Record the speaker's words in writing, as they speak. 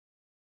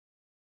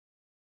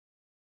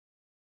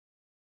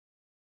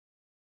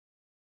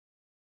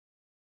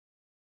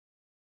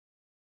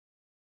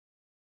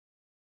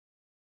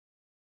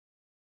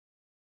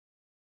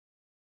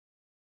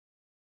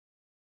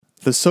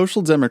The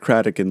Social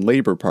Democratic and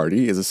Labour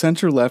Party is a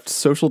centre-left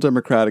social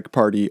democratic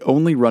party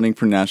only running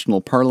for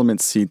national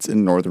parliament seats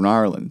in Northern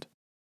Ireland.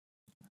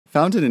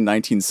 Founded in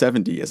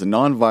 1970 as a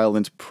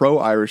non-violent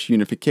pro-Irish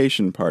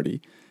unification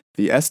party,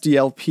 the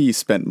SDLP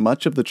spent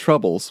much of the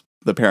Troubles,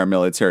 the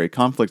paramilitary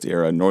conflict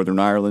era in Northern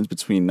Ireland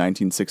between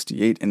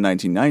 1968 and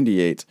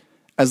 1998,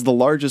 as the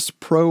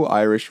largest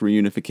pro-Irish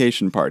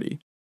reunification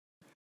party.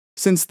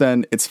 Since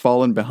then, it's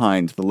fallen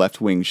behind the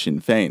left-wing Sinn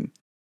Féin.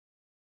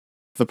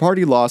 The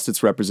party lost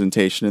its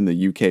representation in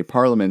the UK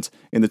Parliament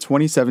in the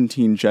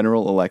 2017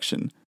 general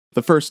election,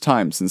 the first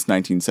time since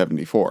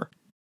 1974.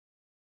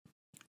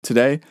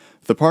 Today,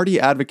 the party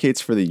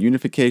advocates for the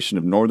unification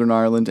of Northern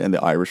Ireland and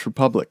the Irish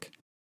Republic.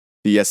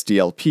 The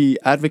SDLP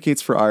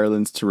advocates for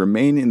Ireland to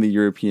remain in the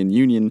European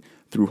Union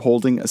through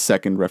holding a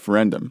second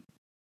referendum.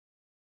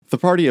 The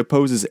party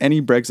opposes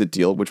any Brexit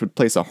deal which would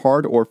place a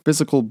hard or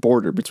physical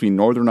border between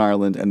Northern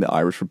Ireland and the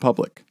Irish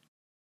Republic.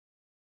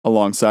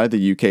 Alongside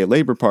the UK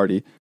Labour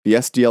Party, the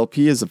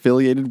SDLP is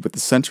affiliated with the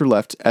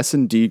centre-left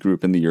S&D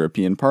group in the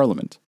European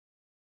Parliament.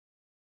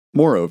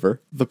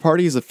 Moreover, the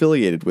party is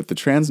affiliated with the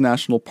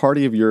Transnational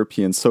Party of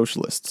European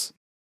Socialists.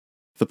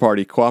 The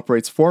party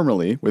cooperates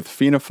formally with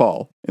Fianna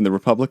Fáil in the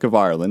Republic of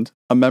Ireland,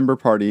 a member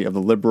party of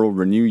the liberal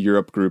Renew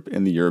Europe group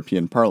in the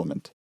European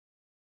Parliament.